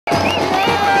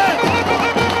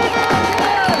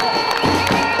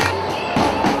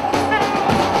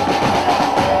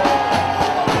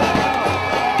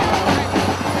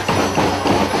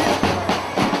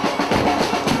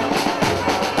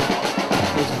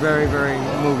very, very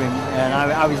moving. And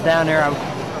I was down there.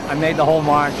 I made the whole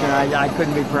march, and I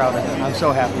couldn't be proud of it. I'm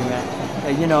so happy,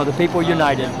 man. You know, the people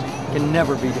united can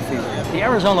never be defeated. The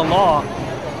Arizona law,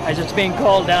 as it's being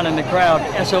called down in the crowd,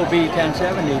 SOB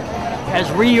 1070, has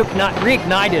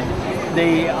reignited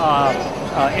the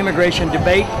immigration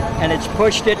debate, and it's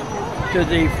pushed it to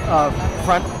the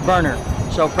front burner.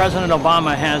 So President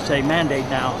Obama has a mandate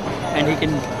now, and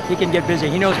he can get busy.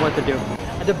 He knows what to do.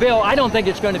 The bill, I don't think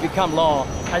it's going to become law.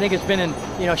 I think it's been in,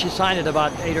 you know, she signed it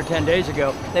about 8 or 10 days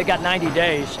ago. They've got 90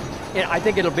 days. I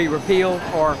think it'll be repealed,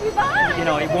 or, you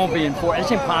know, it won't be enforced.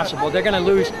 It's impossible. They're going to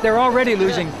lose. They're already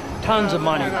losing tons of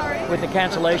money with the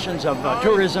cancellations of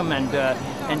tourism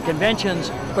and conventions.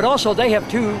 But also, they have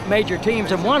two major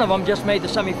teams, and one of them just made the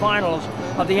semifinals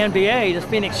of the NBA, the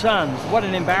Phoenix Suns. What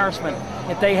an embarrassment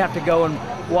if they have to go and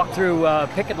walk through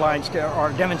picket lines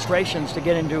or demonstrations to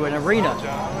get into an arena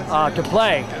to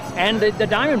play. And the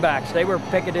Diamondbacks, they were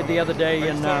picketed the other day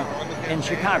in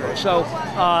Chicago. So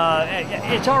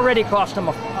it's already cost them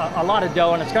a lot of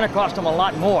dough, and it's going to cost them a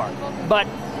lot more. But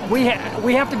we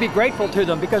have to be grateful to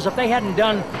them, because if they hadn't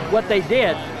done what they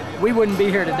did, we wouldn't be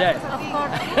here today.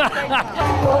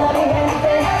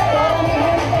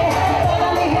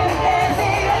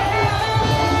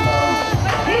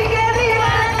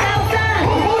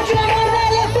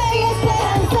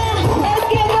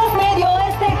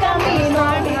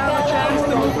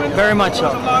 Very much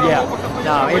so. Yeah.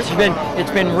 No, it's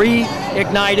been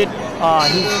reignited.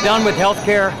 He's done with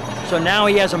healthcare, so now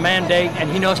he has a mandate,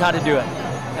 and he knows how to do it.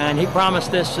 And he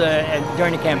promised this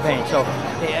during the campaign, so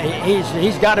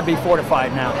he's got to be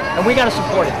fortified now, and we got to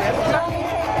support it.